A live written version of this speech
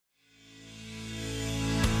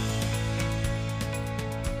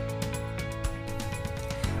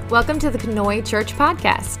Welcome to the Conoy Church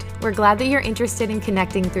Podcast. We're glad that you're interested in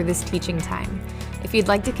connecting through this teaching time. If you'd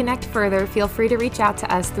like to connect further, feel free to reach out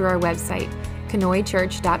to us through our website,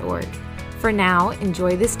 conoychurch.org. For now,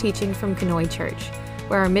 enjoy this teaching from Conoy Church,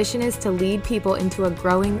 where our mission is to lead people into a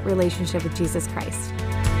growing relationship with Jesus Christ.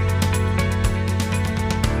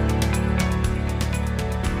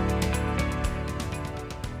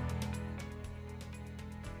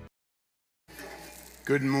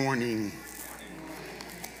 Good morning.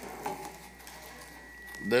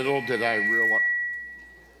 Little did I realize,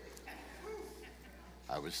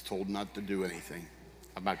 I was told not to do anything.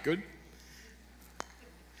 How about good?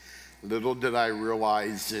 Little did I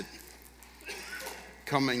realize that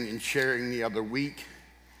coming and sharing the other week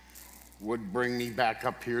would bring me back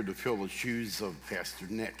up here to fill the shoes of Pastor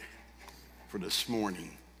Nick for this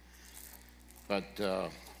morning. But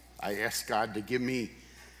I asked God to give me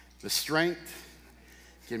the strength,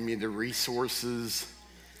 give me the resources,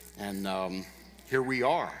 and here we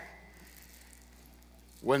are.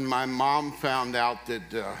 When my mom found out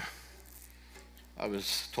that I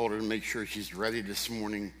was told her to make sure she's ready this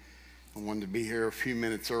morning, I wanted to be here a few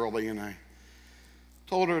minutes early, and I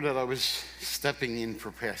told her that I was stepping in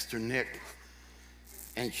for Pastor Nick,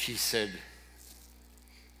 and she said,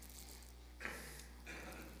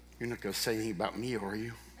 "You're not going to say anything about me, are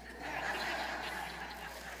you?"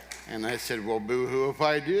 And I said, "Well, boo-hoo if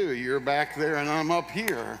I do. You're back there and I'm up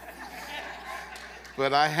here."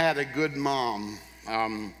 But I had a good mom.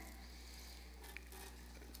 A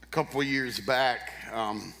couple years back,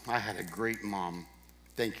 I had a great mom.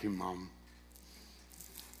 Thank you, Mom.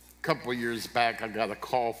 A couple years back, I got a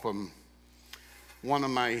call from one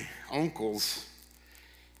of my uncles,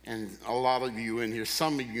 and a lot of you in here,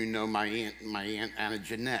 some of you know my aunt Anna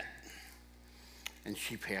Jeanette, and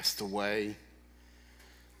she passed away.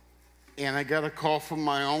 And I got a call from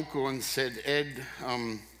my uncle and said, "Ed,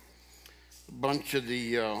 a bunch of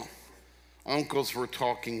the uncles were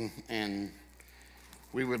talking, and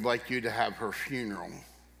we would like you to have her funeral."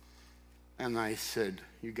 And I said,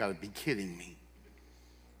 "You got to be kidding me."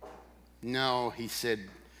 "No," he said,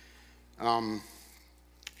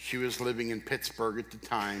 she was living in Pittsburgh at the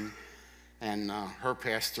time, and her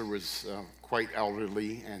pastor was quite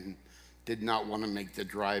elderly and did not want to make the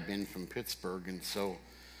drive in from Pittsburgh, and so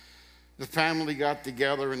the family got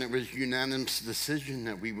together, and it was unanimous decision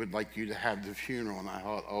that we would like you to have the funeral. And I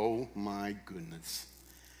thought, oh my goodness,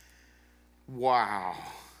 wow.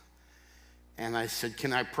 And I said,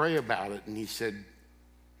 "Can I pray about it?" And he said,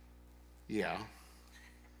 "Yeah."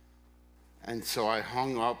 And so I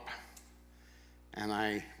hung up, and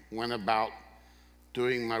I went about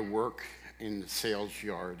doing my work in the sales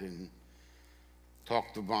yard and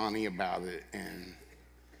talked to Bonnie about it, and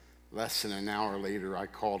less than an hour later, I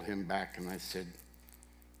called him back and I said,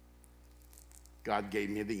 "God gave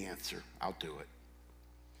me the answer. I'll do it."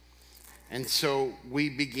 And so we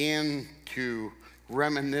began to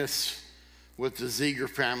reminisce with the Ziegler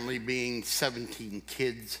family being 17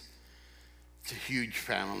 kids. It's a huge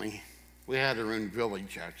family. We had our own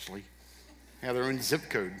village, actually. Had our own zip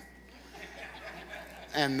code.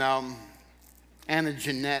 And Anna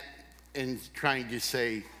Jeanette, in trying to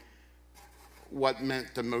say what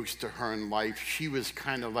meant the most to her in life, she was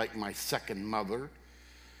kind of like my second mother.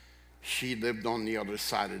 She lived on the other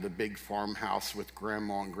side of the big farmhouse with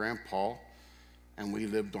Grandma and Grandpa, and we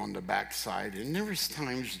lived on the back side. And there was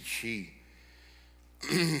times that she,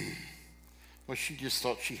 well, she just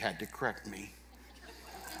thought she had to correct me.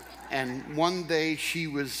 And one day she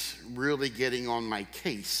was really getting on my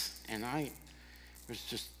case, and I was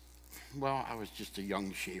just a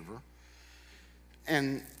young shaver.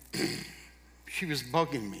 And she was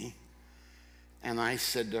bugging me, and I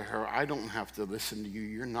said to her, "I don't have to listen to you.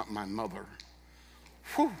 You're not my mother."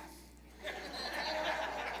 Whew.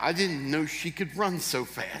 I didn't know she could run so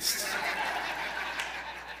fast.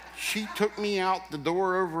 She took me out the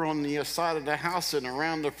door over on the side of the house and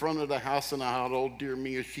around the front of the house, and I thought, "Oh, dear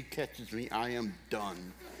me, if she catches me, I am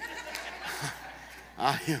done."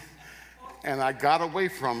 And I got away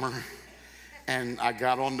from her. And I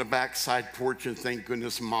got on the backside porch, and thank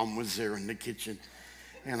goodness Mom was there in the kitchen.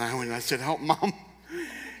 And I went and I said, "Help, Mom."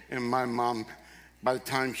 And my mom, by the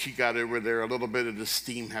time she got over there, a little bit of the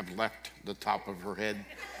steam had left the top of her head.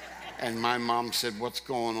 And my mom said, "What's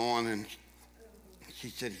going on?" And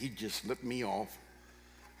she said, "He just flipped me off."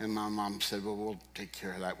 And my mom said, "Well, we'll take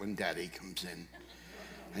care of that when Daddy comes in."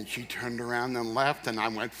 And she turned around and left, and I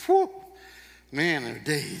went, "Whew, man of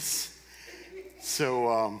days."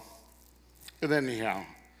 So, but anyhow,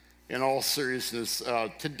 in all seriousness,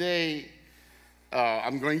 today,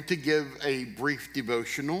 I'm going to give a brief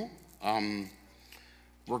devotional.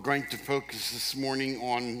 We're going to focus this morning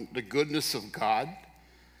on the goodness of God,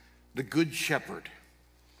 the Good Shepherd.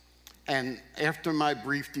 And after my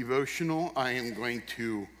brief devotional, I'm going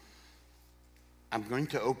to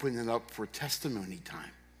open it up for testimony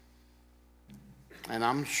time. And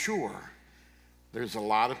I'm sure there's a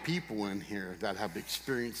lot of people in here that have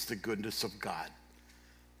experienced the goodness of God,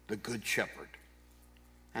 the Good Shepherd.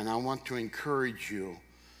 And I want to encourage you,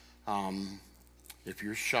 if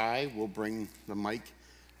you're shy, we'll bring the mic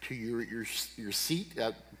to your seat.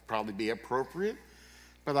 That'd probably be appropriate.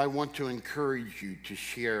 But I want to encourage you to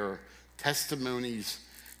share testimonies.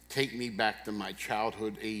 Take me back to my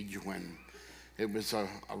childhood age when it was a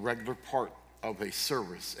regular part of a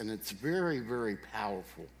service. And it's very, very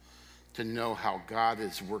powerful to know how God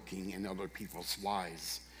is working in other people's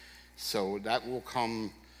lives. So that will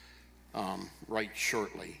come right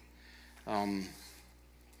shortly. I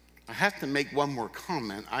have to make one more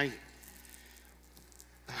comment.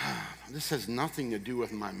 This has nothing to do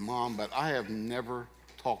with my mom, but I have never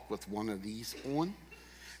talked with one of these on,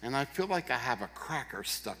 and I feel like I have a cracker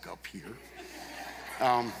stuck up here.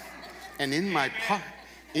 And in my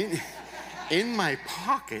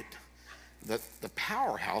pocket, the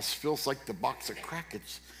powerhouse feels like the box of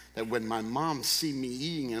crackers that when my mom see me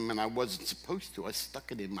eating them and I wasn't supposed to, I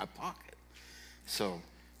stuck it in my pocket. So,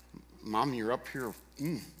 Mom, you're up here.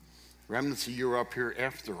 Remnants of you are up here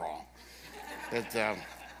after all. But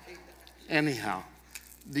anyhow,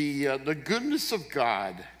 the goodness of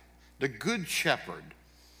God, the Good Shepherd.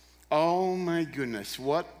 Oh my goodness,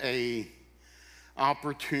 what a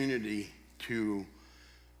opportunity to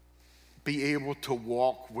be able to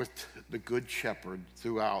walk with the Good Shepherd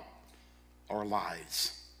throughout our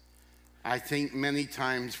lives. I think many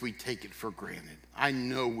times we take it for granted. I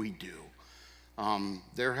know we do.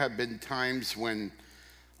 There have been times when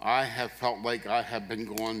I have felt like I have been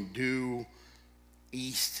going due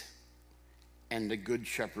east, and the Good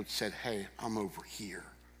Shepherd said, hey, I'm over here.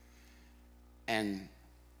 And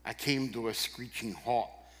I came to a screeching halt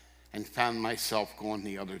and found myself going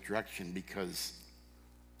the other direction because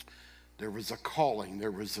there was a calling,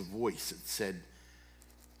 there was a voice that said,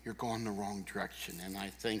 you're going the wrong direction, and I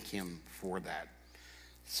thank him for that.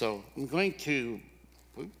 So I'm going to,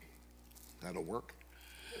 that'll work.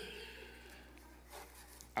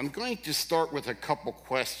 I'm going to start with a couple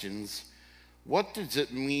questions. What does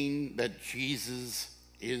it mean that Jesus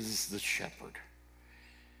is the shepherd?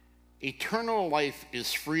 Eternal life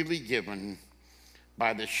is freely given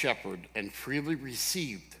by the shepherd and freely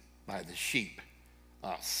received by the sheep,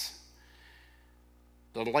 us.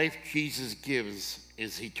 The life Jesus gives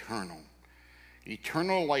is eternal.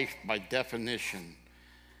 Eternal life, by definition,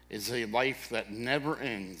 is a life that never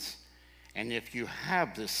ends, and if you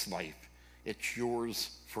have this life, it's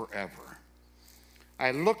yours forever. I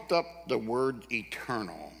looked up the word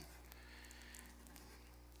eternal,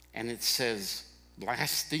 and it says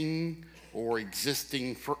lasting or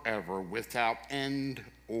existing forever without end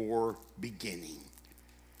or beginning.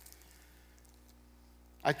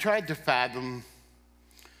 I tried to fathom,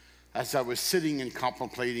 as I was sitting and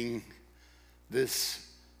contemplating this,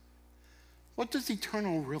 what does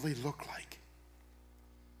eternal really look like?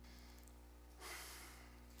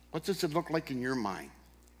 What does it look like in your mind?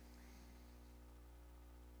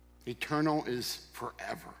 Eternal is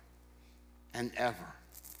forever and ever.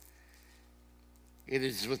 It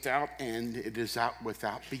is without end. It is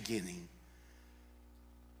without beginning.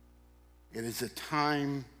 It is a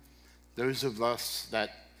time, those of us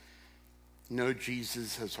that know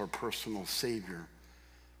Jesus as our personal Savior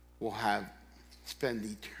will spend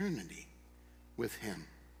eternity with him.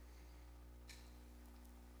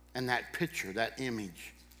 And that picture, that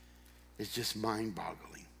image, is just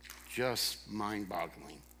mind-boggling. Just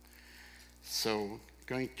mind-boggling. So,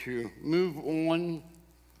 going to move on.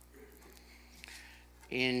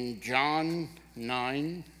 In John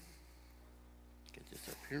 9, get this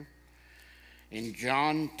up here. In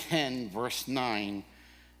John 10, verse 9,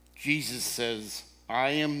 Jesus says, I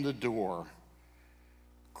am the door.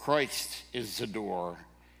 Christ is the door.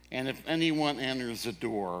 And if anyone enters the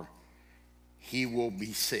door, he will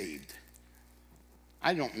be saved.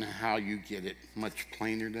 I don't know how you get it much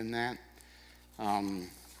plainer than that.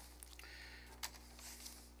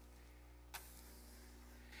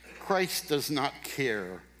 Christ does not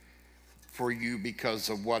care for you because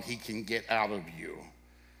of what he can get out of you.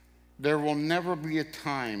 There will never be a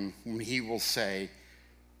time when he will say,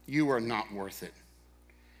 you are not worth it.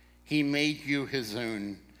 He made you his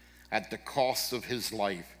own at the cost of his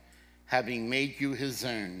life. Having made you his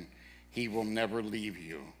own, he will never leave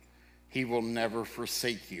you. He will never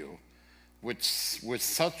forsake you. With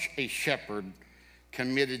such a shepherd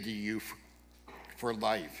committed to you for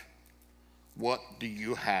life. What do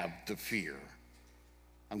you have to fear?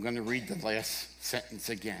 I'm going to read the last sentence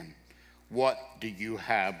again. What do you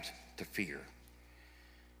have to fear?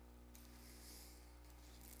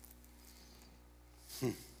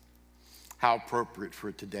 How appropriate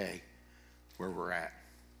for today, where we're at.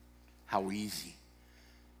 How easy.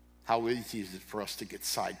 How easy is it for us to get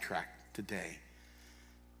sidetracked today?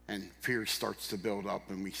 And fear starts to build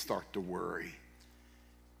up and we start to worry.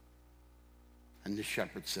 And the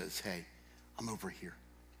shepherd says, hey, I'm over here.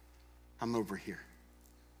 I'm over here.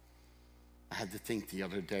 I had to think the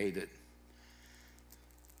other day that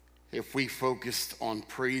if we focused on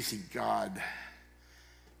praising God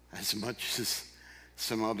as much as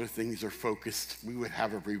some other things are focused, we would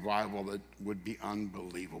have a revival that would be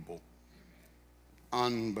unbelievable.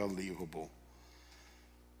 Unbelievable.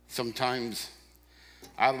 Sometimes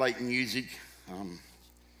I like music.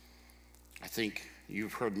 I think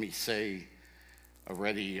you've heard me say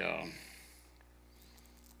already,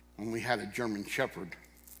 when we had a German Shepherd,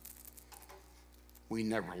 we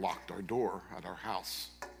never locked our door at our house.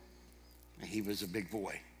 And he was a big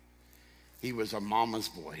boy. He was a mama's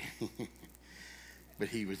boy. But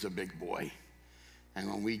he was a big boy. And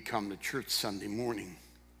when we'd come to church Sunday morning,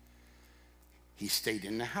 he stayed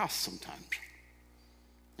in the house sometimes.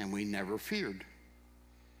 And we never feared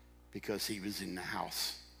because he was in the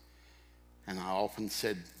house. And I often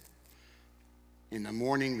said in the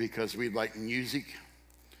morning, because we like music,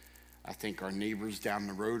 I think our neighbors down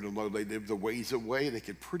the road, although they lived a ways away, they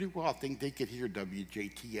could pretty well, I think they could hear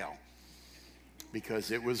WJTL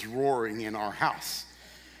because it was roaring in our house.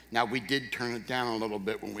 Now, we did turn it down a little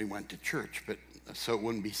bit when we went to church, but so it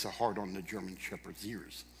wouldn't be so hard on the German Shepherd's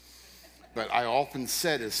ears. But I often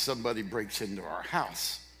said, as somebody breaks into our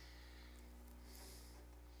house,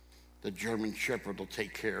 the German Shepherd will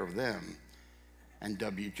take care of them, and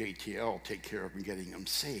WJTL will take care of them getting them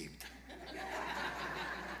saved.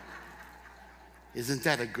 Isn't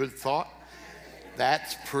that a good thought?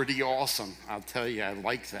 That's pretty awesome. I'll tell you, I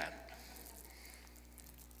like that.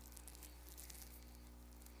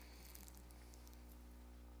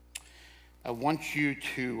 I want you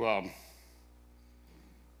to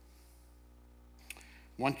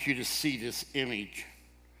see this image.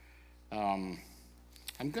 I'm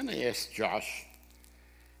going to ask Josh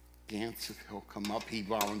Gantz if he'll come up. He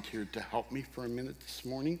volunteered to help me for a minute this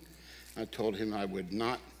morning. I told him I would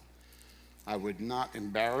not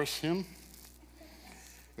embarrass him.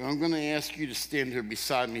 But I'm going to ask you to stand here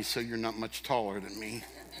beside me so you're not much taller than me.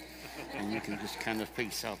 And you can just kind of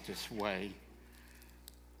face out this way.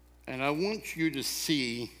 And I want you to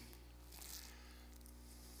see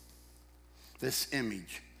this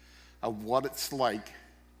image of what it's like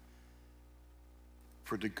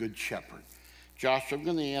for the Good Shepherd. Josh, I'm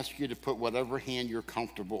going to ask you to put whatever hand you're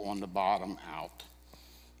comfortable on the bottom out.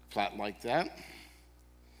 Flat like that.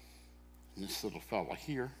 And this little fella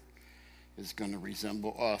here is going to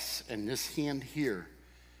resemble us. And this hand here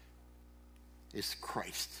is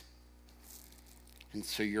Christ. And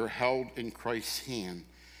so you're held in Christ's hand.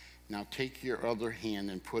 Now take your other hand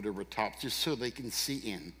and put it over top just so they can see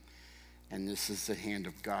in. And this is the hand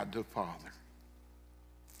of God the Father.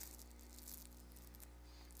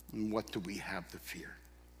 And what do we have to fear?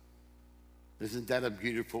 Isn't that a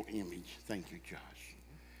beautiful image? Thank you, Josh.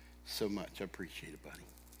 So much. I appreciate it, buddy.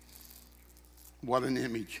 What an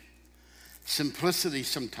image. Simplicity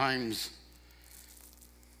sometimes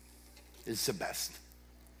is the best.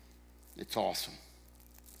 It's awesome.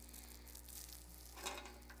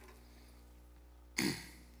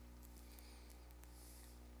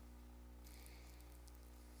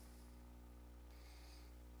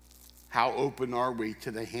 How open are we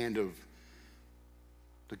to the hand of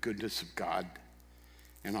the goodness of God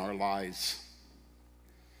in our lives?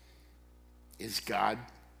 Is God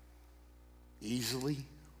easily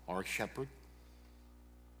our shepherd?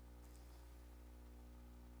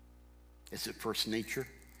 Is it first nature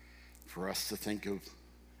for us to think of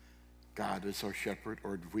God as our shepherd,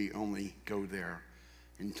 or do we only go there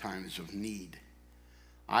in times of need?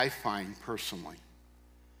 I find personally,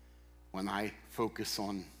 when I focus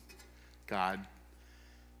on God,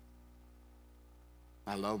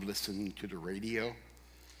 I love listening to the radio,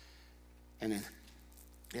 and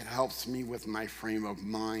it helps me with my frame of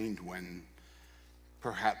mind when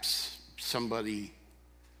perhaps somebody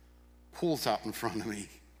pulls out in front of me,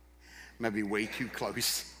 maybe way too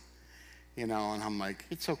close, and I'm like,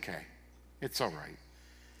 it's okay, it's all right.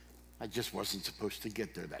 I just wasn't supposed to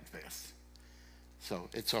get there that fast, so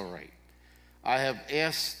it's all right. I have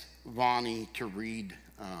asked Vonnie to read,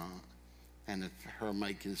 and if her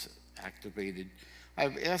mic is activated,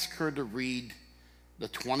 I've asked her to read the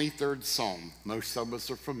 23rd Psalm. Most of us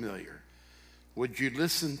are familiar. Would you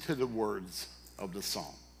listen to the words of the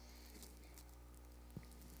psalm?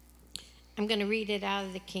 I'm going to read it out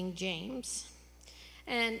of the King James.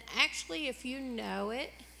 And actually, if you know it,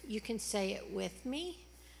 you can say it with me.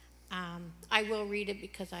 I will read it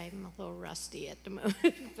because I'm a little rusty at the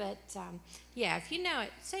moment. But yeah, if you know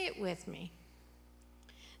it, say it with me.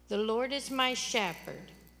 The Lord is my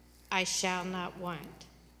shepherd, I shall not want.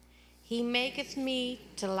 He maketh me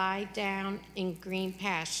to lie down in green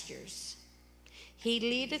pastures. He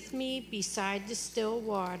leadeth me beside the still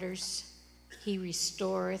waters. He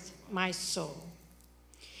restoreth my soul.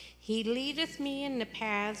 He leadeth me in the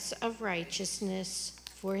paths of righteousness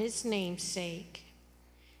for his name's sake.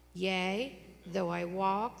 Yea, though I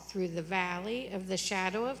walk through the valley of the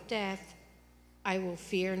shadow of death, I will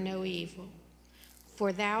fear no evil.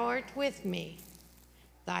 For thou art with me.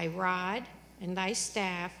 Thy rod and thy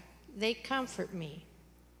staff, they comfort me.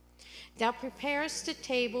 Thou preparest a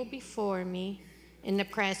table before me in the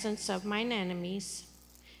presence of mine enemies.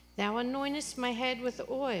 Thou anointest my head with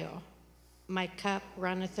oil. My cup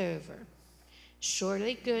runneth over.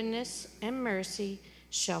 Surely goodness and mercy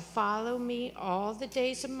shall follow me all the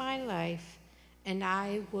days of my life, and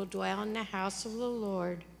I will dwell in the house of the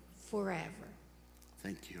Lord forever.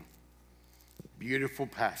 Thank you. Beautiful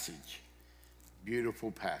passage.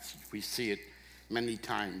 Beautiful passage. We see it many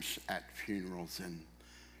times at funerals, and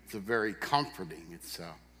it's a very comforting.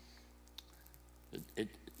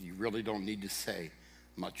 You really don't need to say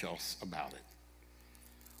much else about it.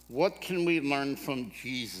 What can we learn from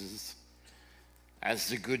Jesus as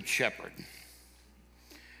the Good Shepherd?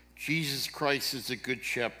 Jesus Christ is a good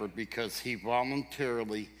shepherd because he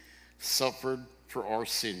voluntarily suffered for our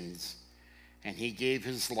sins, and he gave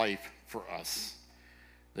his life for us.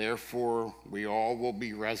 Therefore, we all will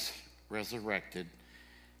be resurrected,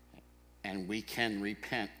 and we can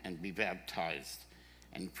repent and be baptized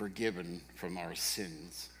and forgiven from our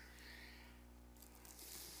sins.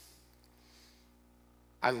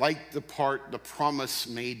 I like the promise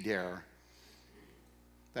made there,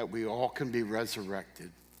 that we all can be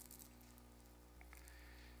resurrected.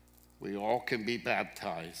 We all can be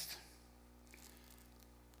baptized.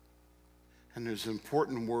 And there's an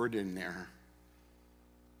important word in there.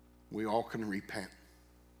 We all can repent.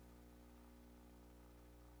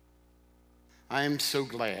 I am so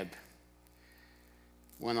glad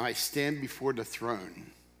when I stand before the throne,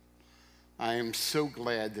 I am so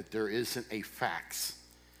glad that there isn't a fax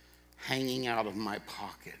hanging out of my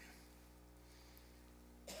pocket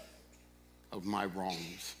of my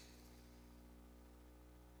wrongs.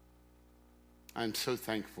 I'm so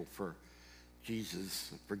thankful for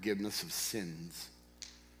Jesus' forgiveness of sins.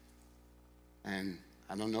 And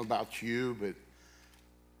I don't know about you, but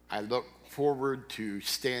I look forward to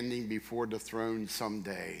standing before the throne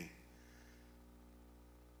someday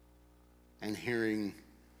and hearing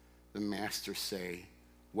the Master say,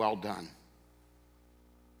 "Well done,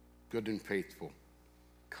 good and faithful,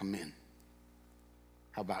 come in."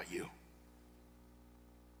 How about you?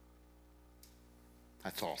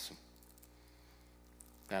 That's awesome.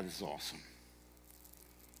 That is awesome.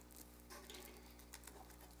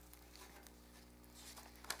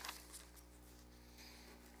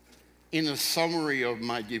 In a summary of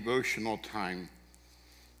my devotional time,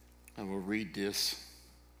 I will read this.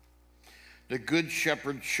 The Good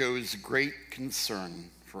Shepherd shows great concern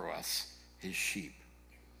for us, his sheep.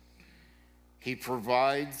 He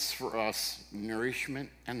provides for us nourishment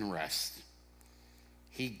and rest.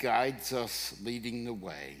 He guides us, leading the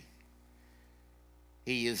way.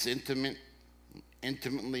 He is intimately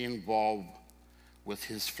involved with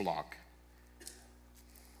his flock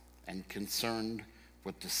and concerned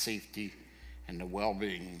with the safety and the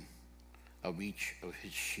well-being of each of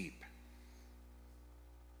his sheep.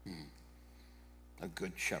 A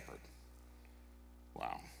good shepherd.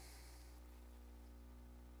 Wow.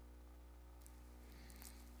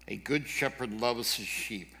 A good shepherd loves his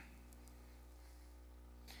sheep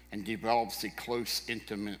and develops a close,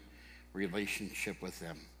 intimate relationship with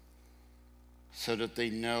them so that they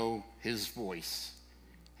know his voice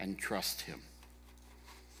and trust him.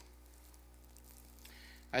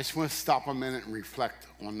 I just want to stop a minute and reflect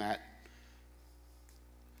on that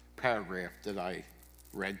paragraph that I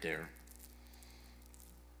read there.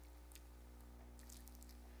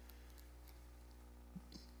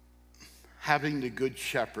 Having the Good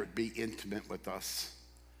Shepherd be intimate with us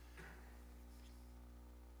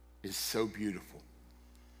is so beautiful.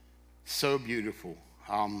 So beautiful.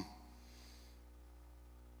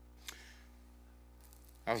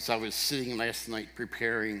 As I was sitting last night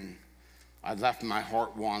preparing, I left my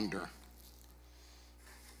heart wander.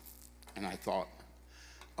 And I thought,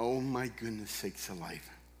 Oh my goodness sakes alive.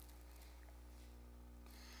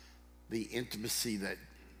 The intimacy that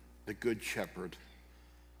the Good Shepherd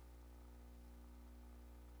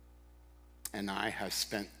and I have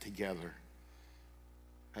spent together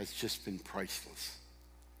has just been priceless.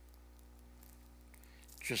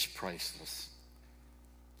 Just priceless.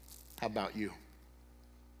 How about you?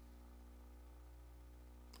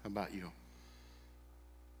 How about you?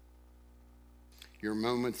 Your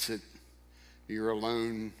moments that you're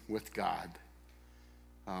alone with God.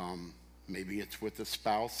 Maybe it's with a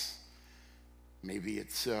spouse. Maybe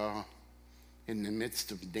it's in the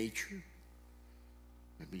midst of nature.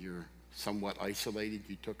 Maybe you're somewhat isolated.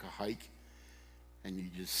 You took a hike and you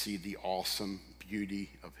just see the awesome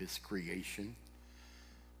beauty of his creation.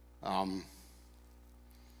 I'm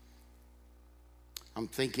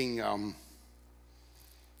thinking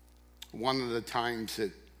one of the times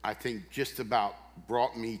that I think just about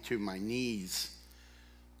brought me to my knees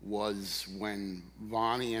was when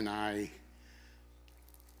Vonnie and I,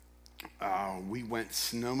 we went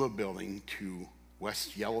snowmobiling to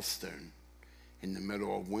West Yellowstone in the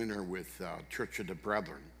middle of winter with Church of the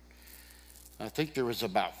Brethren. I think there was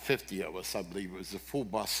about 50 of us, I believe. It was a full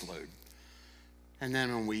busload. And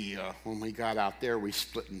then when we got out there, we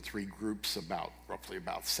split in three groups, roughly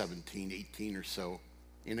about 17, 18 or so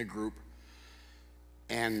in a group.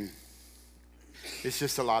 And it's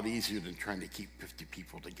just a lot easier than trying to keep 50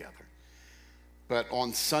 people together. But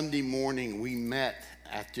on Sunday morning, we met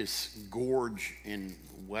at this gorge in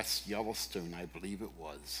West Yellowstone, I believe it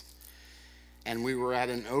was. And we were at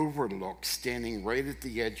an overlook standing right at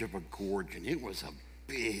the edge of a gorge, and it was a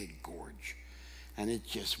big gorge. And it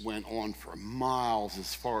just went on for miles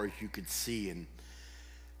as far as you could see. And,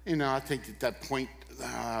 you know, I think at that point,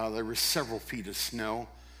 there were several feet of snow.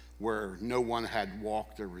 Where no one had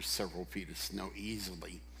walked, there were several feet of snow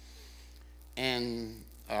easily. And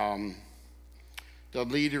the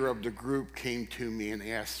leader of the group came to me and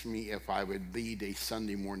asked me if I would lead a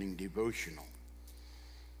Sunday morning devotional.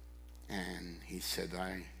 And he said,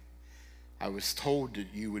 I was told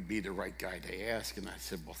that you would be the right guy to ask. And I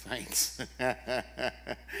said, well, thanks.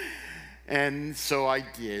 And so I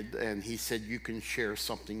did. And he said, you can share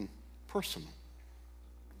something personal.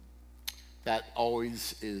 That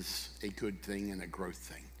always is a good thing and a growth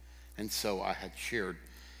thing. And so I had shared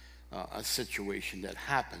a situation that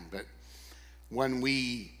happened. But when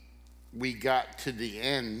we got to the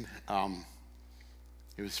end,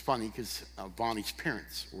 it was funny because Vonnie's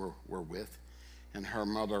parents were with, and her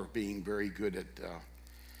mother being very good at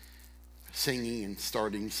singing and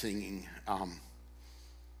starting singing.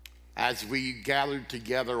 As we gathered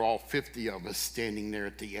together, all 50 of us standing there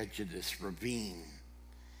at the edge of this ravine,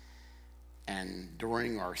 and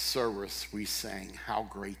during our service, we sang, How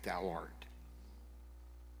Great Thou Art.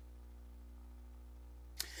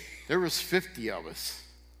 There was 50 of us,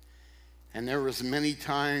 and there was many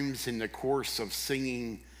times in the course of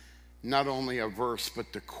singing not only a verse,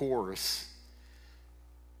 but the chorus,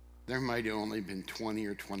 there might have only been 20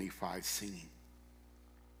 or 25 singing,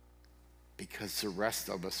 because the rest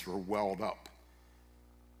of us were welled up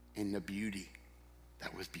in the beauty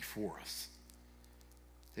that was before us.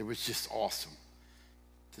 It was just awesome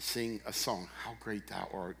to sing a song, How Great Thou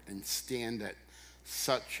Art, and stand at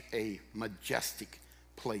such a majestic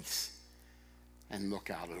place and look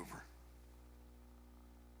out over.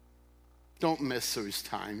 Don't miss those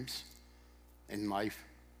times in life.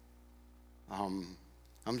 I'm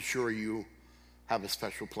sure you have a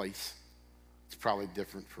special place. It's probably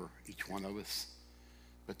different for each one of us.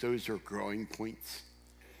 But those are growing points.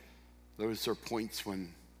 Those are points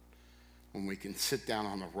when we can sit down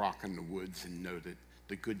on a rock in the woods and know that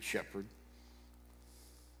the Good Shepherd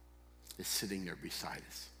is sitting there beside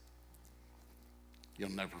us.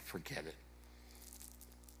 You'll never forget it.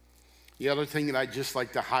 The other thing that I'd just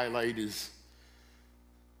like to highlight is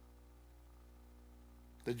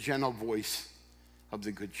the gentle voice of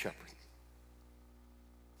the Good Shepherd.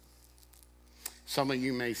 Some of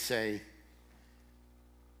you may say,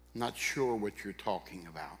 not sure what you're talking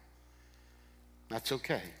about. That's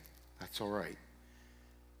okay. That's all right.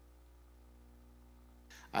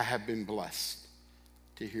 I have been blessed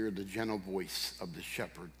to hear the gentle voice of the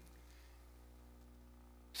shepherd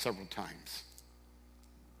several times.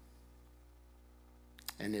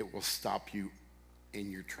 And it will stop you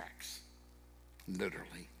in your tracks,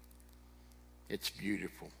 literally. It's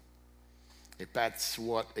beautiful. If that's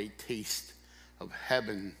what a taste of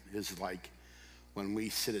heaven is like when we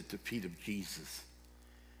sit at the feet of Jesus,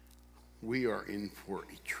 we are in for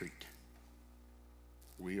a treat.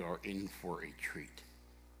 We are in for a treat.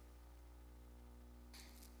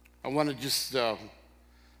 I want to just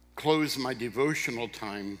close my devotional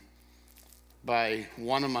time by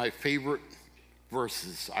one of my favorite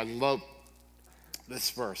verses. I love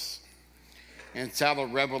this verse. And it's out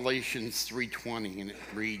of Revelations 3:20, and it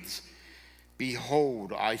reads,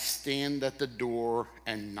 "Behold, I stand at the door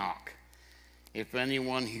and knock. If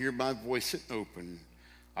anyone hear my voice and open,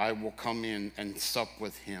 I will come in and sup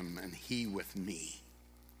with him, and he with me."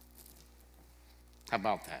 How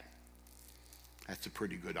about that? That's a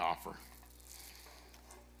pretty good offer.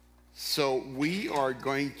 So we are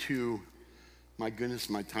going to, my goodness,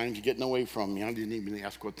 my time's getting away from me. I didn't even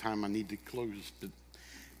ask what time I need to close.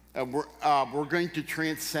 But we're going to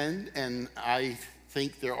transcend, and I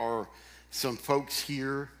think there are some folks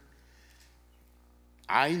here.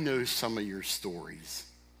 I know some of your stories.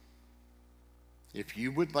 If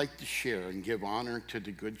you would like to share and give honor to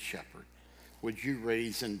the Good Shepherd, would you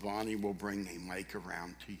raise, and Bonnie will bring a mic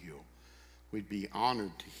around to you. We'd be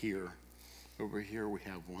honored to hear. Over here we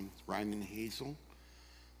have one, Ryan and Hazel.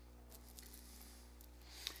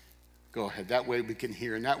 Go ahead, that way we can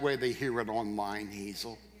hear, and that way they hear it online,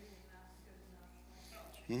 Hazel.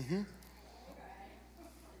 Mm-hmm.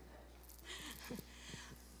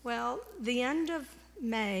 Well, the end of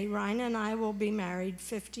May, Ryan and I will be married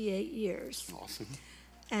 58 years. Awesome.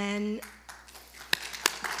 And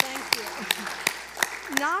thank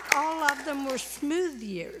you. Not all of them were smooth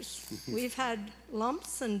years. We've had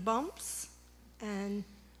lumps and bumps,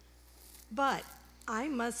 but I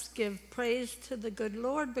must give praise to the good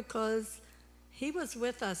Lord because he was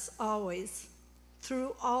with us always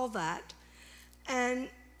through all that. And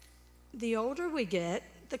the older we get,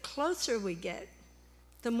 the closer we get.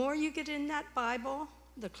 The more you get in that Bible,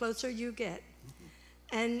 the closer you get.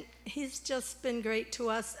 And he's just been great to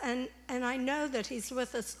us. And I know that he's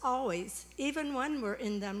with us always, even when we're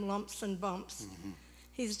in them lumps and bumps. Mm-hmm.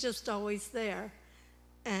 He's just always there.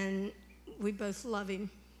 And we both love him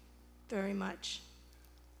very much.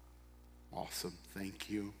 Awesome. Thank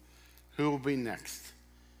you. Who will be next?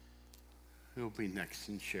 Who will be next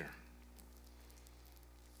and share?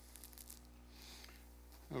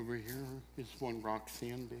 Over here is one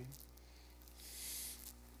Roxanne babe.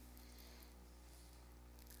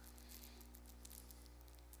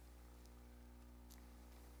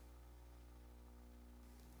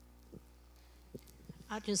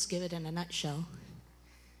 I'll just give it in a nutshell.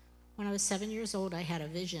 When I was 7 years old, I had a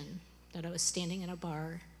vision that I was standing in a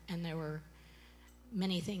bar, and there were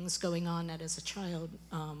many things going on that as a child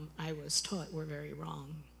I was taught were very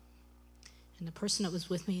wrong. And the person that was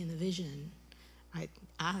with me in the vision, I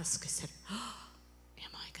asked, I said, "Oh,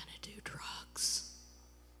 am I going to do drugs?"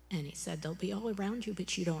 And he said, "They'll be all around you,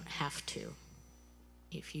 but you don't have to.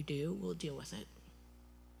 If you do, we'll deal with it."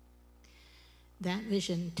 That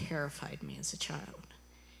vision terrified me as a child.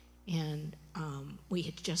 And we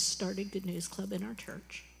had just started Good News Club in our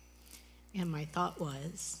church. And my thought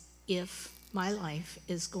was, if my life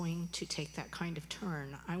is going to take that kind of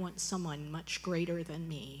turn, I want someone much greater than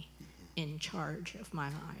me in charge of my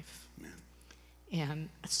life. And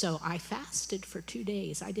so I fasted for 2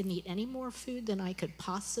 days. I didn't eat any more food than I could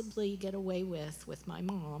possibly get away with my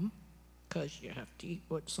mom, because you have to eat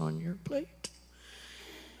what's on your plate.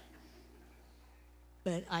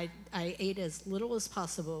 But I ate as little as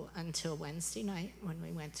possible until Wednesday night when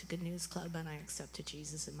we went to Good News Club and I accepted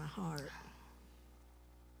Jesus in my heart.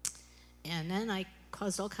 And then I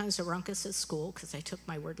caused all kinds of ruckus at school because I took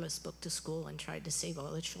my wordless book to school and tried to save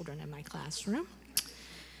all the children in my classroom.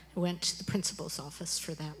 I went to the principal's office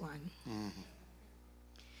for that one. Mm-hmm.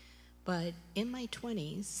 But in my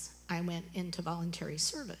 20s, I went into voluntary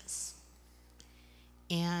service.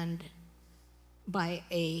 And by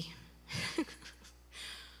a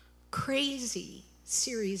crazy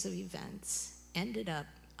series of events, ended up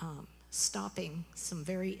stopping some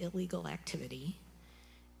very illegal activity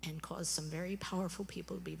and caused some very powerful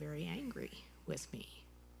people to be very angry with me.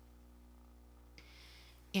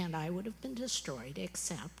 And I would have been destroyed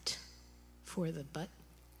except for the "but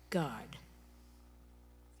God"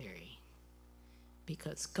 theory.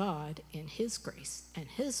 Because God, in his grace and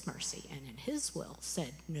his mercy and in his will,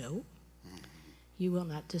 said, "No, you will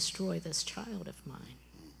not destroy this child of mine."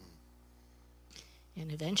 And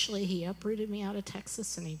eventually he uprooted me out of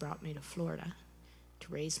Texas and he brought me to Florida to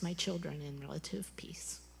raise my children in relative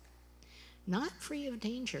peace. Not free of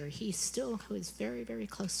danger. He still was very, very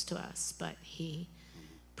close to us, but he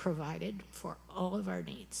provided for all of our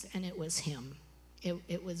needs, and it was him.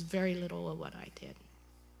 It was very little of what I did.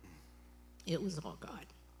 It was all God.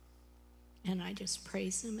 And I just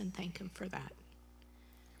praise him and thank him for that.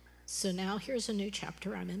 So now here's a new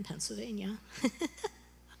chapter. I'm in Pennsylvania.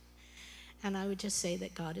 And I would just say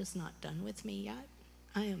that God is not done with me yet.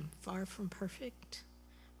 I am far from perfect,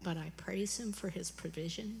 But I praise him for his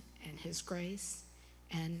provision and his grace,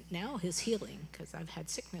 and now his healing, because I've had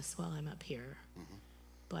sickness while I'm up here.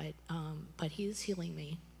 But he is healing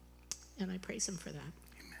me, and I praise him for that.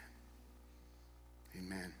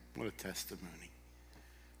 Amen. Amen. What a testimony.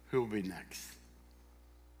 Who will be next?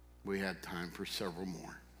 We had time for several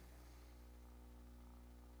more.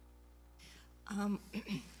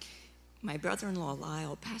 My brother-in-law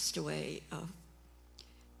Lyle passed away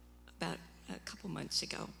about a couple months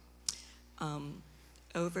ago.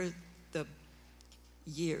 Over the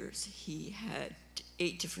years, he had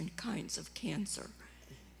 8 different kinds of cancer.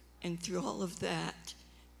 And through all of that,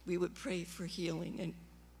 we would pray for healing, and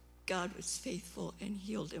God was faithful and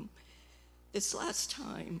healed him. This last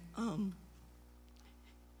time,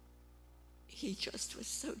 he just was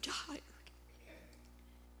so tired.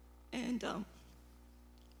 And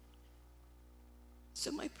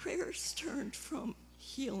so my prayers turned from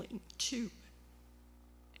healing to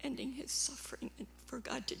ending his suffering and for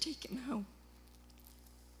God to take him home.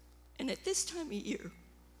 And at this time of year,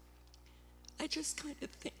 I just kind of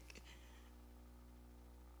think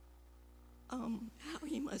how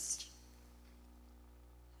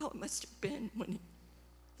it must have been when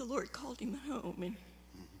the Lord called him home and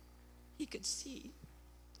he could see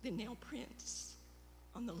the nail prints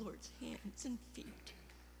on the Lord's hands and feet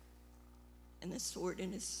and the sword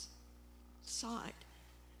in his side,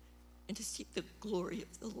 and to see the glory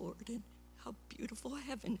of the Lord and how beautiful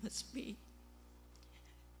heaven must be.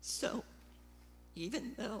 So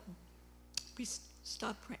even though we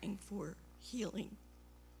stopped praying for healing,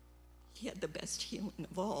 he had the best healing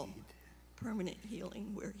of all, permanent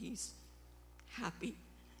healing where he's happy.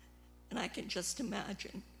 And I can just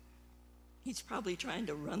imagine he's probably trying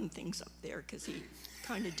to run things up there, because he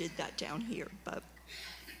kind of did that down here. But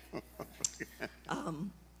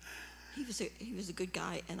he was a good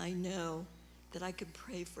guy, and I know that I could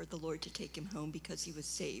pray for the Lord to take him home because he was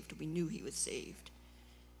saved. We knew he was saved.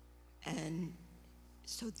 And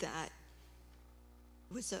so that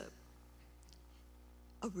was a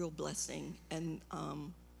real blessing. And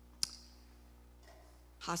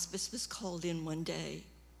hospice was called in one day,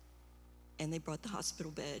 and they brought the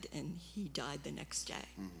hospital bed, and he died the next day.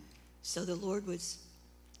 Mm-hmm. So the Lord was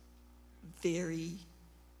very,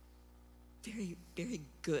 very, very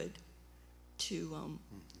good to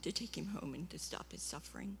take him home and to stop his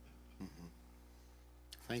suffering. Mm-hmm.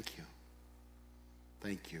 Thank you.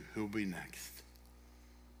 Thank you. Who'll be next?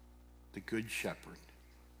 The Good Shepherd.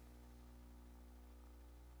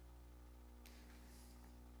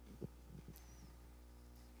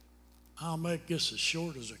 I'll make this as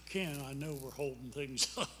short as I can. I know we're holding things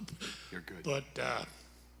up. You're good. But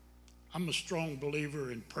I'm a strong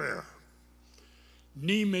believer in prayer.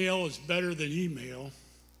 Knee-mail is better than email.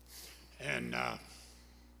 And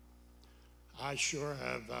I sure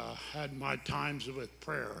have had my times with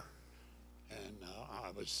prayer. And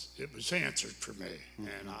it was answered for me. Mm-hmm.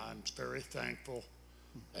 And I'm very thankful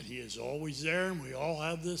that he is always there, and we all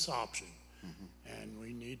have this option. Mm-hmm. And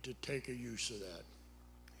we need to take a use of that.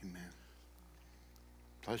 Amen.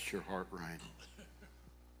 Bless your heart, Ryan.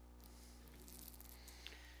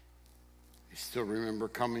 I still remember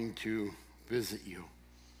coming to visit you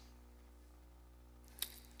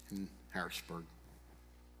in Harrisburg.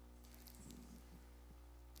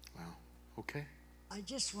 Wow. Okay. I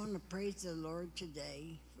just want to praise the Lord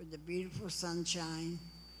today for the beautiful sunshine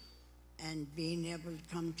and being able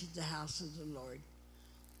to come to the house of the Lord.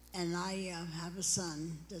 And I have a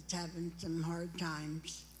son that's having some hard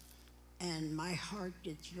times, and my heart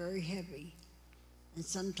gets very heavy. And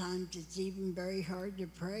sometimes it's even very hard to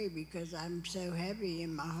pray because I'm so heavy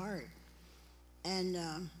in my heart. And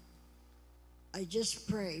I just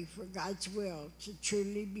pray for God's will to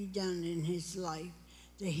truly be done in his life,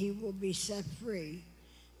 that he will be set free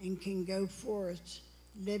and can go forth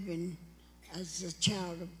living as a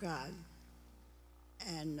child of God.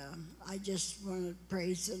 And I just want to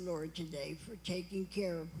praise the Lord today for taking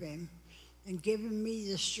care of him and giving me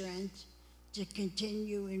the strength to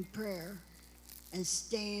continue in prayer and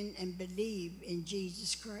stand and believe in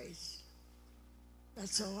Jesus Christ.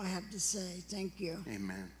 That's all I have to say. Thank you.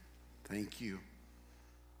 Amen. Thank you.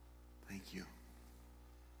 Thank you.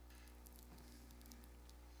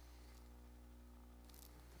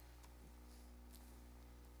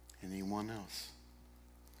 Anyone else?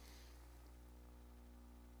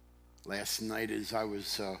 Last night as I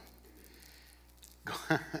was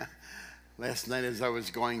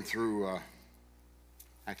going through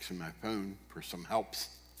actually my phone for some helps,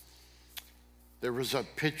 there was a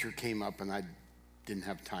picture came up, and I didn't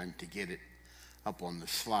have time to get it up on the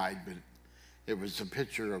slide, but it was a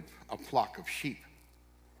picture of a flock of sheep.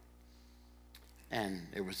 And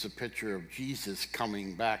it was a picture of Jesus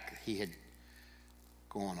coming back. He had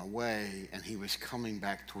gone away, and he was coming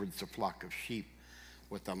back towards the flock of sheep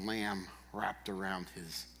with a lamb wrapped around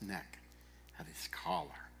his neck at his collar.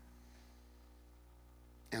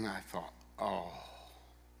 And I thought, oh,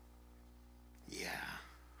 yeah,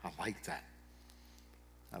 I like that.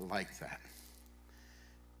 I like that.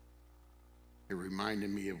 It reminded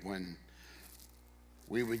me of when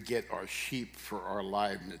we would get our sheep for our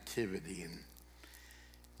live nativity, and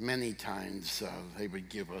many times they would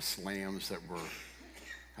give us lambs that were,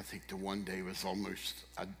 I think the one day was almost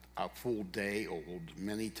a full day old.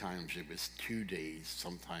 Many times it was 2 days,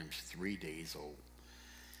 sometimes 3 days old.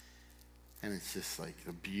 And it's just like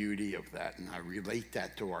the beauty of that. And I relate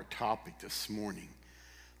that to our topic this morning,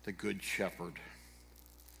 the Good Shepherd.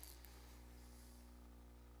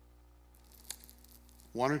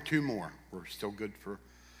 One or two more. We're still good for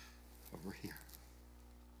over here.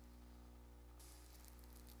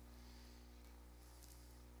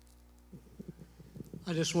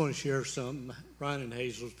 I just want to share something. Ryan and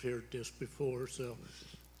Hazel's shared this before, so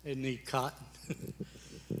they need cotton.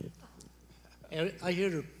 And I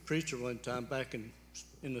heard a preacher one time back in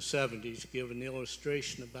the 70s give an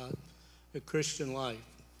illustration about a Christian life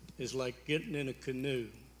is like getting in a canoe.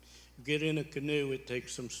 You get in a canoe, it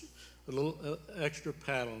takes a little extra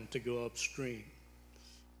paddling to go upstream.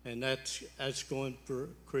 And that's going for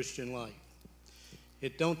Christian life.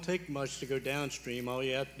 It don't take much to go downstream. All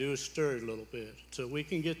you have to do is stir it a little bit. So we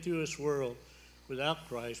can get through this world without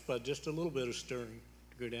Christ by just a little bit of stirring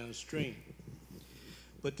to go downstream.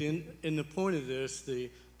 But in the point of this, the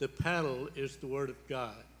paddle is the Word of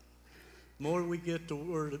God. More we get the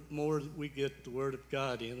Word of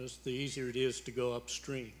God in us, the easier it is to go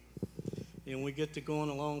upstream. And we get to going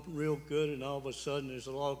along real good, and all of a sudden there's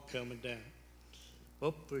a log coming down.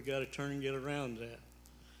 Oh, we got to turn and get around that.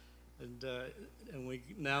 And we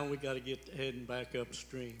got to get heading back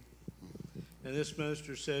upstream. And this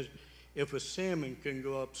minister says, if a salmon can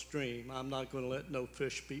go upstream, I'm not going to let no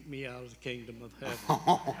fish beat me out of the kingdom of heaven.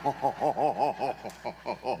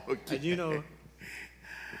 Okay. And you know,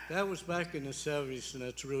 that was back in the 70s, and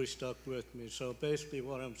that's really stuck with me. So basically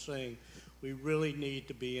what I'm saying, we really need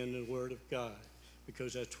to be in the Word of God,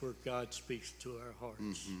 because that's where God speaks to our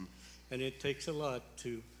hearts. Mm-hmm. And it takes a lot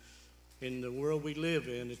to, in the world we live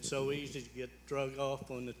in, it's so easy to get drug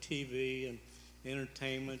off on the TV and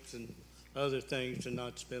entertainments and other things to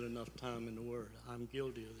not spend enough time in the Word. I'm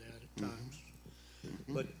guilty of that at times.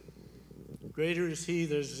 Mm-hmm. But greater is He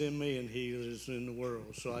that is in me and He that is in the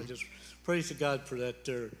world. So I just praise God for that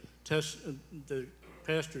the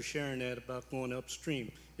pastor sharing that about going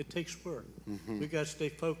upstream. It takes work. Mm-hmm. We got to stay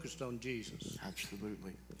focused on Jesus.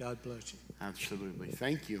 Absolutely. God bless you. Absolutely.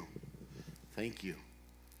 Thank you. Thank you.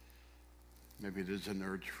 Maybe there's an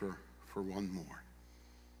urge for one more.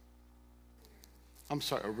 I'm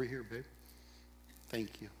sorry, over here, babe.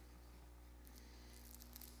 Thank you.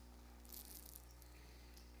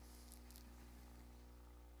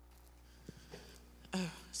 Oh,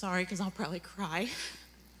 sorry, because I'll probably cry.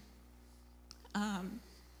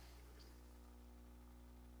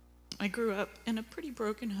 I grew up in a pretty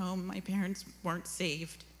broken home. My parents weren't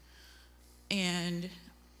saved. And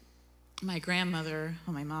my grandmother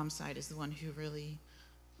on my mom's side is the one who really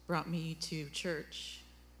brought me to church,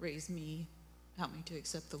 raised me, helped me to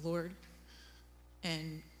accept the Lord.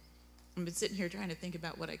 And I've been sitting here trying to think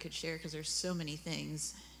about what I could share, because there's so many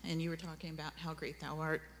things. And you were talking about how great thou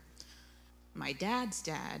art. My dad's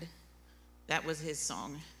dad, that was his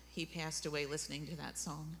song. He passed away listening to that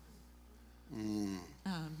song.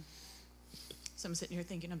 So I'm sitting here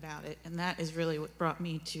thinking about it, and that is really what brought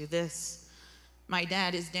me to this. My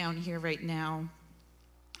dad is down here right now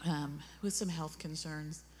with some health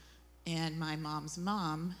concerns, and my mom's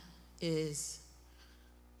mom is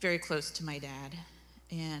very close to my dad,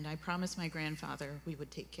 and I promised my grandfather we would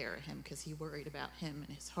take care of him because he worried about him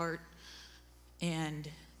and his heart. And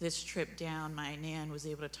this trip down, my nan was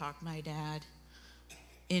able to talk my dad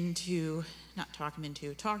into, talk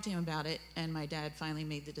to him about it, and my dad finally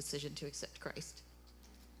made the decision to accept Christ.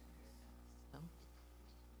 So,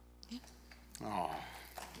 yeah. Oh,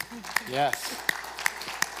 yes.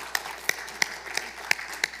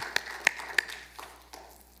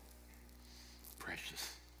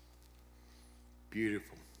 Precious.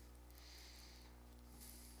 Beautiful.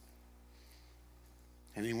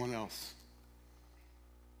 Anyone else?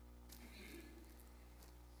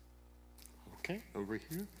 Okay, over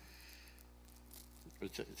here.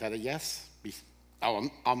 Is that a yes? Oh,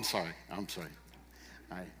 I'm sorry.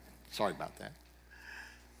 Sorry about that.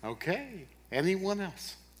 Okay. Anyone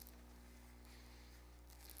else?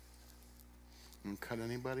 Don't cut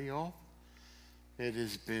anybody off? It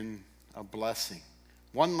has been a blessing.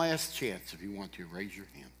 One last chance, if you want to, raise your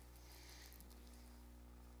hand.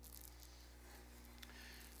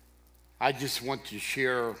 I just want to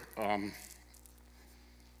share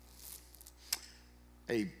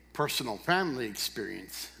a personal family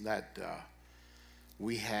experience that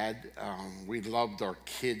we had. We loved our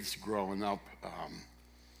kids growing up.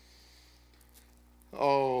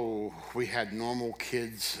 We had normal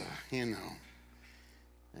kids, They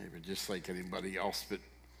were just like anybody else. But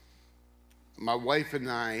my wife and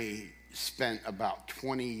I spent about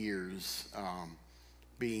 20 years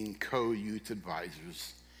being co-youth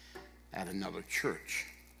advisors at another church.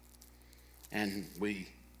 And we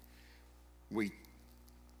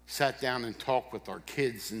sat down and talked with our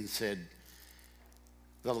kids and said,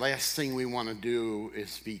 the last thing we want to do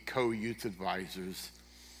is be co-youth advisors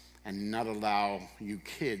and not allow you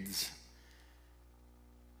kids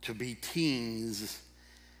to be teens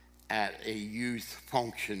at a youth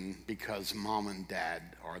function because mom and dad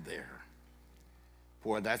are there.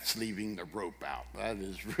 Boy, that's leaving the rope out. That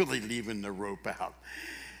is really leaving the rope out.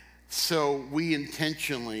 So we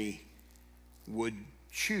intentionally would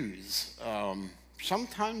choose,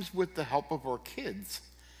 sometimes with the help of our kids,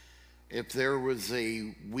 if there was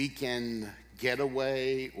a weekend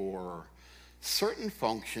getaway or certain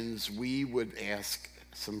functions, we would ask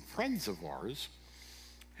some friends of ours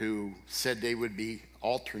who said they would be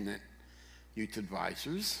alternate youth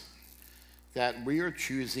advisors that we are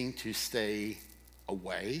choosing to stay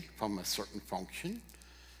away from a certain function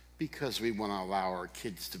because we want to allow our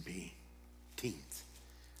kids to be teens,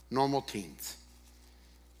 normal teens.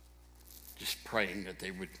 Just praying that they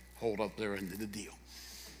would hold up their end of the deal.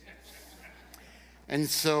 And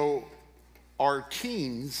so our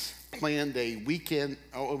teens planned a weekend,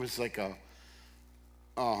 it was like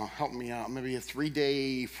help me out, maybe a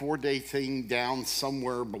 3-day, 4-day thing down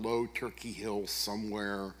somewhere below Turkey Hill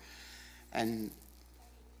somewhere. And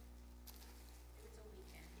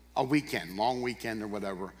a weekend, long weekend or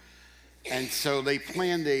whatever. And so they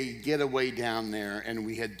planned a getaway down there, and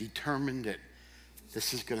we had determined that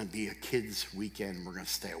this is going to be a kids' weekend. We're going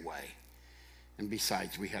to stay away. And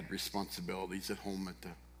besides, we had responsibilities at home at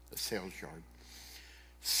the sales yard.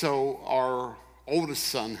 So our oldest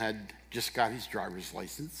son had just got his driver's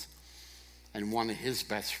license, and one of his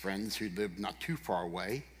best friends who lived not too far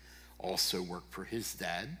away also worked for his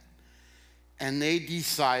dad. And they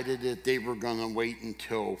decided that they were going to wait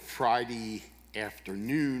until Friday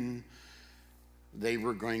afternoon. They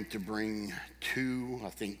were going to bring two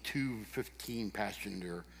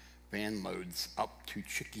 15-passenger van loads up to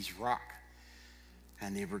Chickies Rock.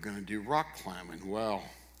 And they were going to do rock climbing. Well,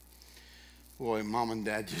 boy, mom and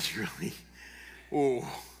dad just really,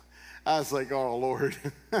 I was like, oh, Lord.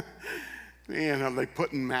 Man, are they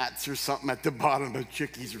putting mats or something at the bottom of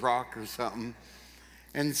Chickies Rock or something?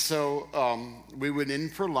 And so we went in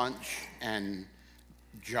for lunch, and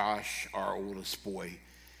Josh, our oldest boy,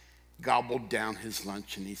 gobbled down his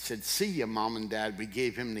lunch, and he said, see ya, Mom and Dad. We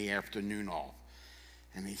gave him the afternoon off.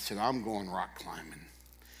 And he said, I'm going rock climbing.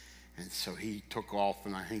 And so he took off,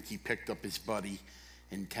 and I think he picked up his buddy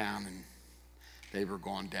in town, and they were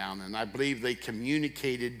going down. And I believe they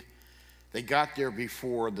communicated. They got there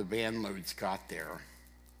before the van loads got there.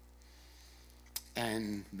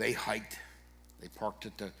 And they hiked. They parked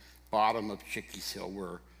at the bottom of Chickies Hill,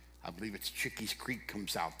 where I believe it's Chickies Creek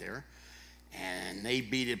comes out there. And they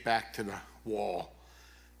beat it back to the wall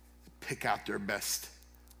to pick out their best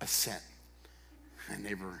ascent. And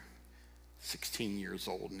they were 16 years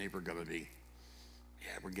old, and they were going to be,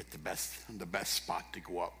 we'll get the best spot to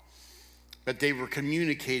go up. But they were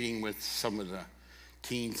communicating with some of the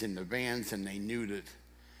teens in the vans, and they knew that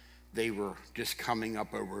they were just coming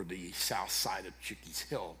up over the south side of Chickies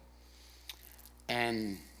Hill.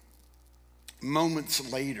 And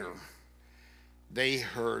moments later, they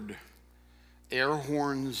heard air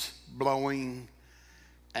horns blowing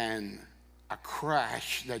and a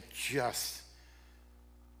crash that just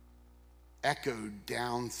echoed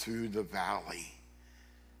down through the valley.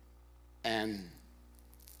 And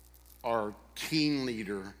our teen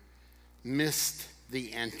leader missed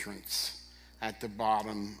the entrance at the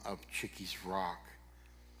bottom of Chickies Rock,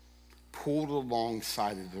 pulled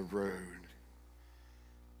alongside of the road,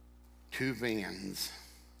 2 vans,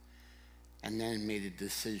 and then made a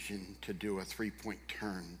decision to do a 3-point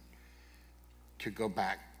turn to go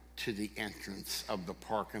back to the entrance of the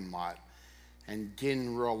parking lot, and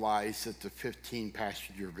didn't realize that the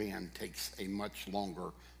 15-passenger van takes a much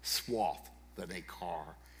longer swath than a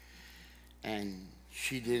car. And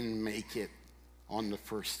she didn't make it on the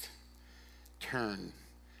first turn.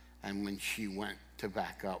 And when she went to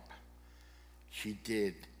back up, she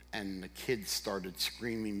did and the kids started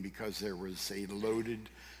screaming because there was a loaded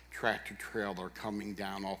tractor trailer coming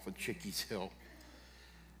down off of Chickies Hill.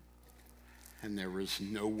 And there was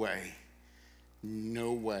no way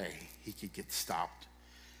he could get stopped.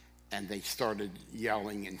 And they started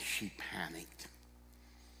yelling, and she panicked.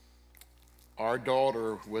 Our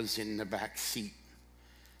daughter was in the back seat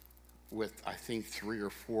with, I think, 3 or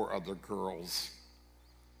 4 other girls.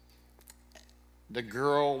 The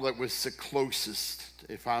girl that was the closest,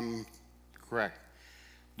 if I'm correct,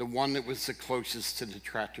 the one that was the closest to the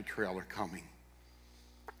tractor trailer coming,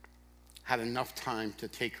 had enough time to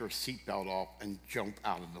take her seatbelt off and jump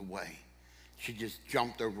out of the way. She just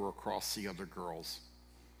jumped over across the other girls.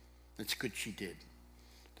 It's good she did.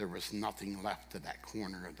 There was nothing left of that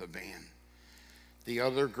corner of the van. The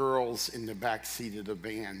other girls in the back seat of the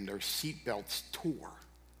van, their seatbelts tore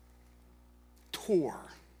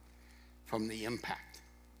from the impact.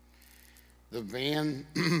 The van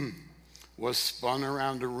was spun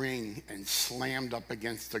around a ring and slammed up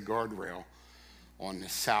against the guardrail on the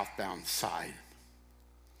southbound side.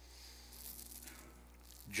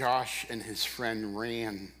 Josh and his friend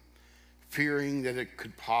ran, fearing that it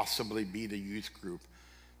could possibly be the youth group,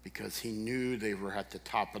 because he knew they were at the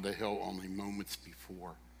top of the hill only moments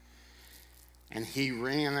before. And he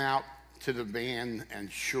ran out to the van,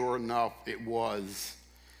 and sure enough, it was.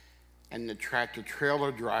 And the tractor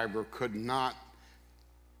trailer driver could not,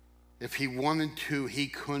 if he wanted to, he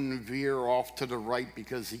couldn't veer off to the right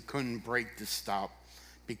because he couldn't brake to stop,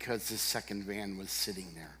 because the second van was sitting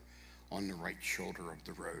there on the right shoulder of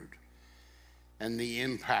the road. And the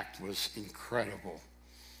impact was incredible.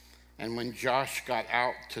 And when Josh got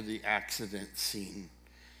out to the accident scene,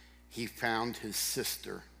 he found his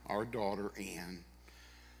sister, our daughter Ann,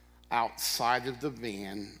 outside of the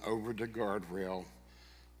van over the guardrail,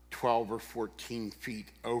 12 or 14 feet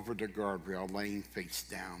over the guardrail, laying face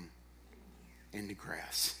down in the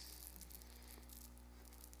grass.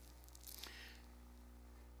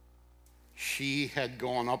 She had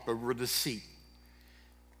gone up over the seat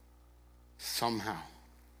somehow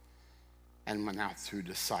and went out through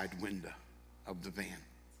the side window of the van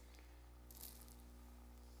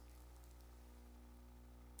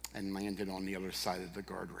and landed on the other side of the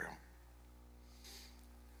guardrail.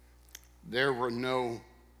 There were no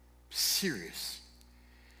serious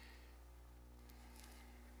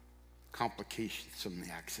complications from the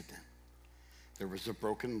accident. There was a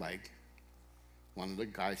broken leg. One of the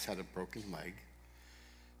guys had a broken leg.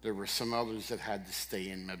 There were some others that had to stay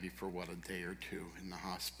in maybe for, a day or two in the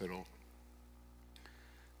hospital.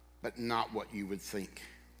 But not what you would think.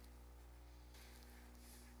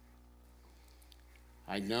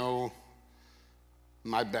 I know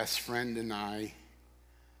my best friend and I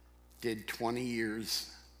did 20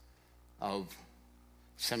 years of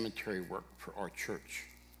cemetery work for our church.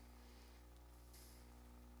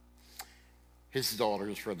 His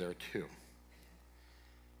daughters were there too.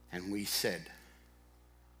 And we said,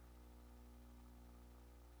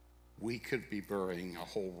 we could be burying a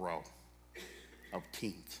whole row of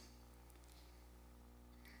teens.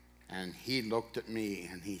 And he looked at me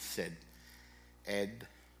and he said, Ed,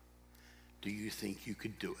 do you think you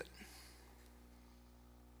could do it?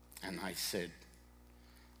 And I said,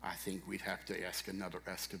 I think we'd have to ask another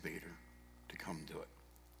excavator to come do it,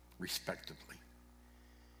 respectively.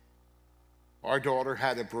 Our daughter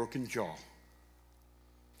had a broken jaw.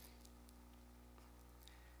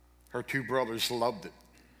 Her 2 brothers loved it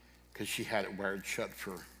because she had it wired shut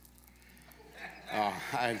for,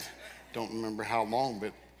 I don't remember how long,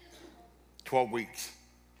 but 12 weeks.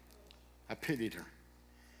 I pitied her.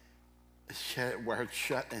 She had it wired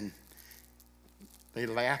shut, and they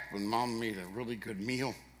laughed when Mom made a really good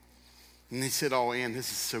meal. And they said, oh, Ann, this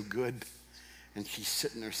is so good. And she's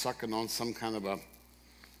sitting there sucking on some kind of a,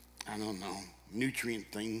 I don't know, nutrient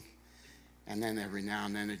thing. And then every now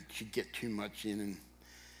and then she'd get too much in, and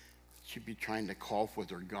she'd be trying to cough with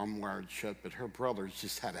her gum wired shut, but her brothers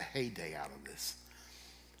just had a heyday out of this.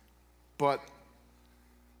 But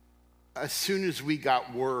as soon as we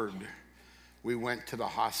got word, we went to the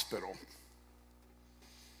hospital.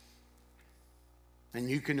 And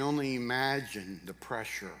you can only imagine the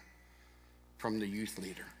pressure from the youth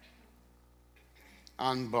leader.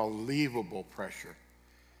 Unbelievable pressure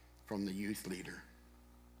from the youth leader.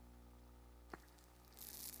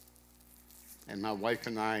 And my wife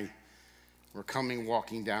and I were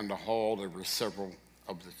walking down the hall. There were several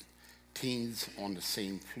of the teens on the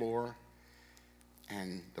same floor.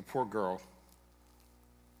 And the poor girl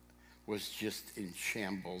was just in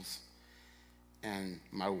shambles. And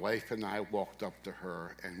my wife and I walked up to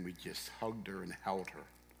her, and we just hugged her and held her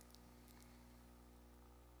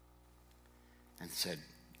and said,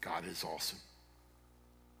 God is awesome.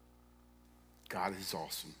 God is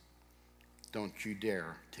awesome. Don't you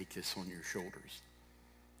dare take this on your shoulders.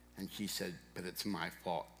 And she said, but it's my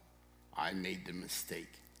fault. I made the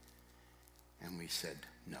mistake. And we said,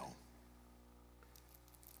 no.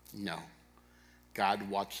 No. God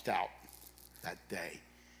watched out that day.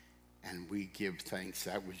 And we give thanks.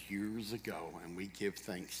 That was years ago, and we give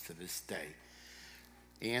thanks to this day.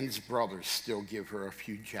 Ann's brothers still give her a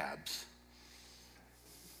few jabs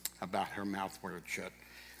about her mouth wired shut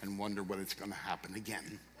and wonder what it's going to happen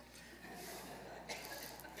again.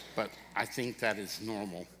 But I think that is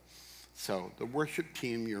normal. So the worship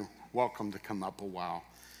team, you're welcome to come up a while.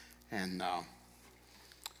 And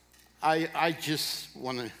I just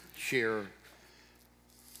want to share.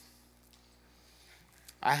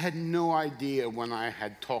 I had no idea when I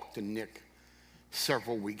had talked to Nick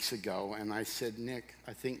several weeks ago, and I said, Nick,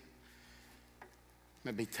 I think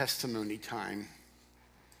maybe testimony time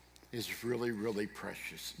is really, really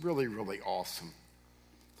precious, really, really awesome.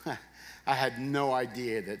 I had no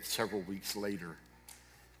idea that several weeks later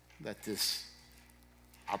that this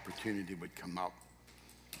opportunity would come up.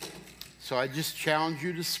 So I just challenge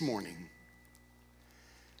you this morning,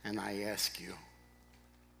 and I ask you,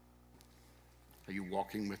 are you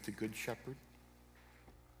walking with the Good Shepherd?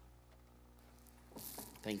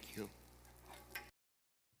 Thank you.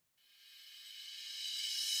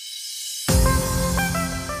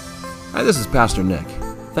 Hi, this is Pastor Nick.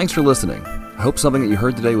 Thanks for listening. I hope something that you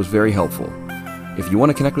heard today was very helpful. If you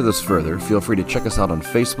want to connect with us further, feel free to check us out on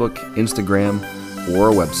Facebook, Instagram, or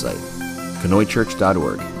our website,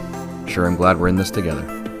 KenoyChurch.org. Sure, I'm glad we're in this together.